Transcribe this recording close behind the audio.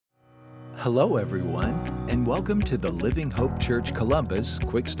Hello, everyone, and welcome to the Living Hope Church Columbus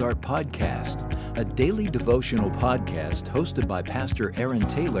Quick Start Podcast, a daily devotional podcast hosted by Pastor Aaron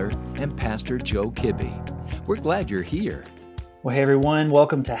Taylor and Pastor Joe Kibbe. We're glad you're here. Well, hey everyone,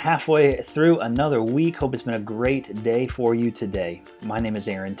 welcome to halfway through another week. Hope it's been a great day for you today. My name is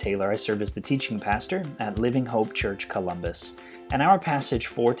Aaron Taylor. I serve as the teaching pastor at Living Hope Church Columbus. And our passage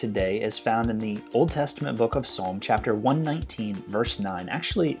for today is found in the Old Testament book of Psalm, chapter 119, verse 9.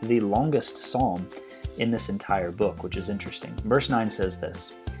 Actually, the longest psalm in this entire book, which is interesting. Verse 9 says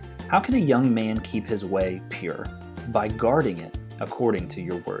this: "How can a young man keep his way pure? By guarding it according to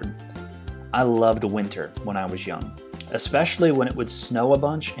your word." I loved winter when I was young, especially when it would snow a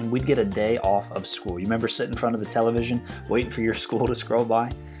bunch and we'd get a day off of school. You remember sitting in front of the television waiting for your school to scroll by?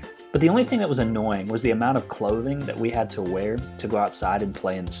 But the only thing that was annoying was the amount of clothing that we had to wear to go outside and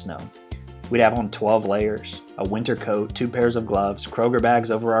play in the snow. We'd have on 12 layers, a winter coat, 2 pairs of gloves, Kroger bags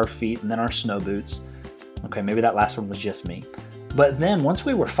over our feet, and then our snow boots. Okay, maybe that last one was just me. But then once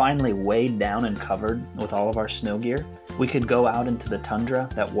we were finally weighed down and covered with all of our snow gear, we could go out into the tundra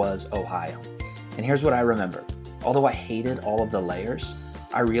that was Ohio. And here's what I remember. Although I hated all of the layers,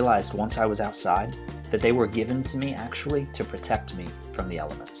 I realized once I was outside that they were given to me actually to protect me from the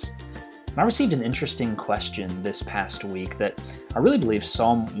elements. And I received an interesting question this past week that I really believe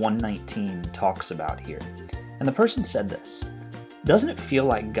Psalm 119 talks about here. And the person said this: "Doesn't it feel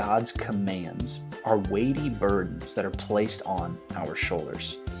like God's commands are weighty burdens that are placed on our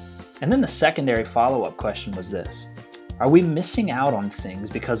shoulders?" And then the secondary follow-up question was this: are we missing out on things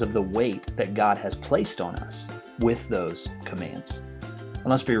because of the weight that God has placed on us with those commands? And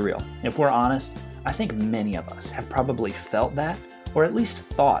let's be real, if we're honest, I think many of us have probably felt that, or at least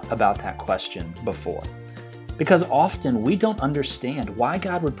thought about that question before. Because often we don't understand why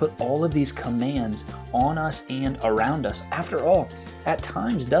God would put all of these commands on us and around us. After all, at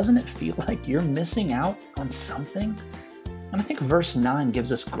times, doesn't it feel like you're missing out on something? And I think verse 9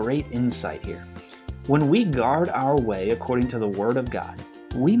 gives us great insight here. When we guard our way according to the Word of God,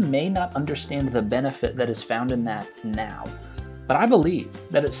 we may not understand the benefit that is found in that now, but I believe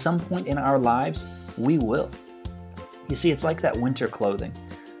that at some point in our lives, we will. You see, it's like that winter clothing.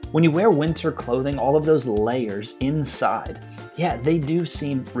 When you wear winter clothing, all of those layers inside, they do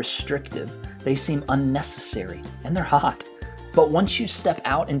seem restrictive. They seem unnecessary, and they're hot. But once you step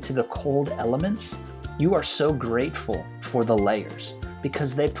out into the cold elements, you are so grateful for the layers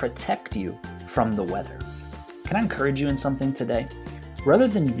because they protect you from the weather. Can I encourage you in something today? Rather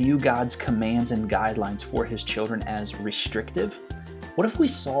than view God's commands and guidelines for His children as restrictive, what if we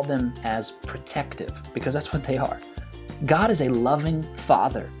saw them as protective? Because that's what they are. God is a loving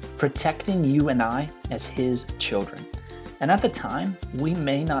Father, protecting you and I as His children. And at the time, we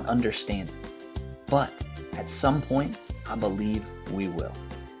may not understand it. But at some point, I believe we will.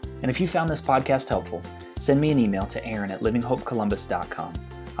 And if you found this podcast helpful, send me an email to aaron@livinghopecolumbus.com.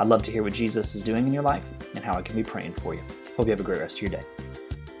 I'd love to hear what Jesus is doing in your life and how I can be praying for you. Hope you have a great rest of your day.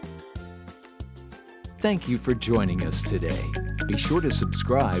 Thank you for joining us today. Be sure to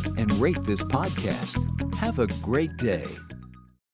subscribe and rate this podcast. Have a great day.